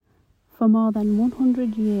For more than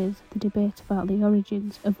 100 years, the debate about the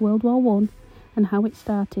origins of World War I and how it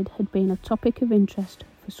started had been a topic of interest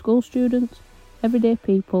for school students, everyday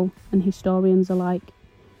people and historians alike.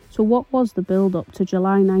 So what was the build-up to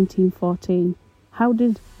July 1914? How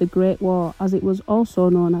did the Great War, as it was also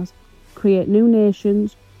known as, create new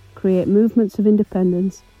nations, create movements of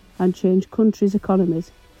independence and change countries'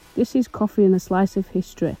 economies? This is Coffee and a Slice of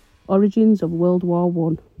History, Origins of World War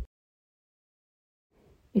I.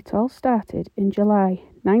 It all started in July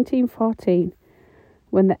 1914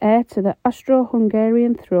 when the heir to the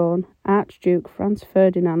Austro-Hungarian throne, Archduke Franz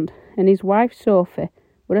Ferdinand, and his wife Sophie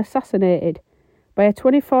were assassinated by a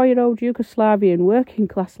 24-year-old Yugoslavian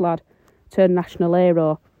working-class lad turned national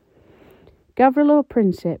hero. Gavrilo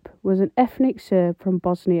Princip was an ethnic Serb from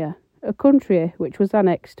Bosnia, a country which was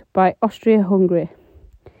annexed by Austria-Hungary.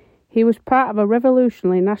 He was part of a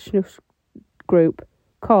revolutionary nationalist group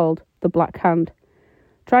called the Black Hand,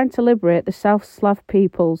 trying to liberate the South Slav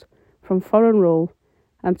peoples from foreign rule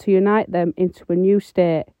and to unite them into a new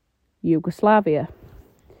state, Yugoslavia.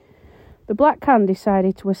 The Black Hand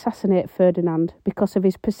decided to assassinate Ferdinand because of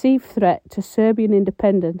his perceived threat to Serbian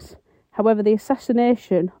independence. However, the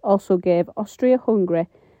assassination also gave Austria-Hungary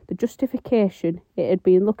the justification it had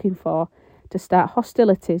been looking for to start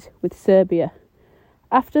hostilities with Serbia.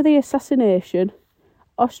 After the assassination,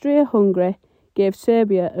 Austria-Hungary gave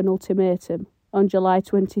Serbia an ultimatum on July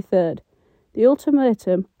 23rd. The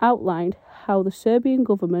ultimatum outlined how the Serbian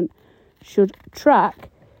government should track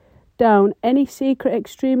down any secret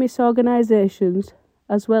extremist organisations,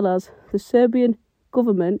 as well as the Serbian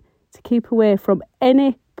government to keep away from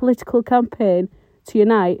any political campaign to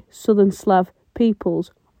unite Southern Slav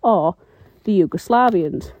peoples or the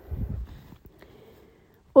Yugoslavians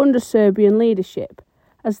under Serbian leadership,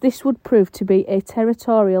 as this would prove to be a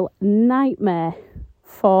territorial nightmare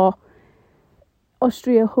for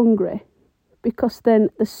Austria-Hungary, because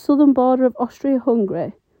then the southern border of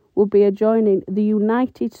Austria-Hungary would be adjoining the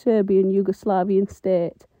united Serbian Yugoslavian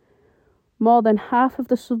state, more than half of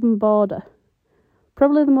the southern border.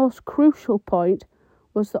 Probably the most crucial point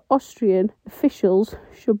was that Austrian officials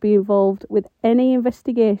should be involved with any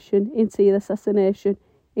investigation into the assassination,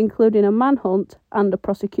 including a manhunt and a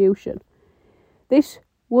prosecution. This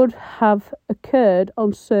would have occurred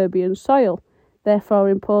on Serbian soil, therefore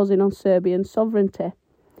imposing on Serbian sovereignty.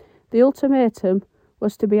 The ultimatum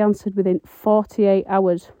was to be answered within 48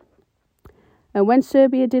 hours. And when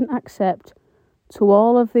Serbia didn't accept to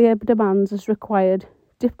all of the demands as required,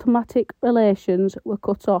 diplomatic relations were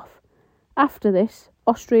cut off. After this,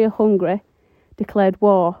 Austria-Hungary declared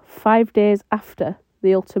war 5 days after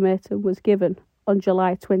the ultimatum was given on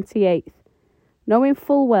July 28th. Knowing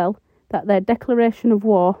full well that their declaration of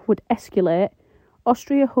war would escalate,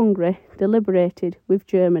 Austria-Hungary deliberated with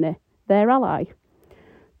Germany, their ally.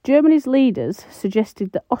 Germany's leaders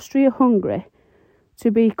suggested that Austria-Hungary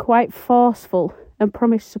to be quite forceful and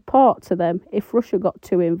promised support to them if Russia got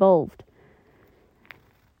too involved.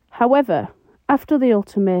 However, after the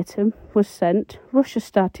ultimatum was sent, Russia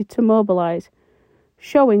started to mobilise,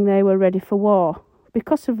 showing they were ready for war.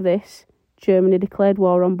 Because of this, Germany declared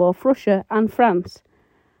war on both Russia and France,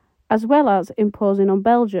 as well as imposing on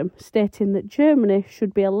Belgium, stating that Germany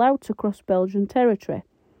should be allowed to cross Belgian territory.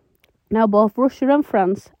 Now both Russia and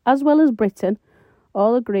France, as well as Britain,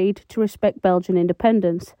 all agreed to respect Belgian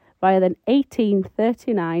independence via the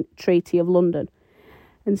 1839 Treaty of London.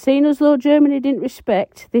 And seeing as though Germany didn't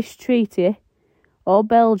respect this treaty or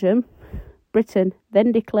Belgium, Britain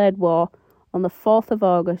then declared war on the 4th of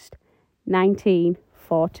August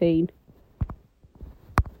 1914.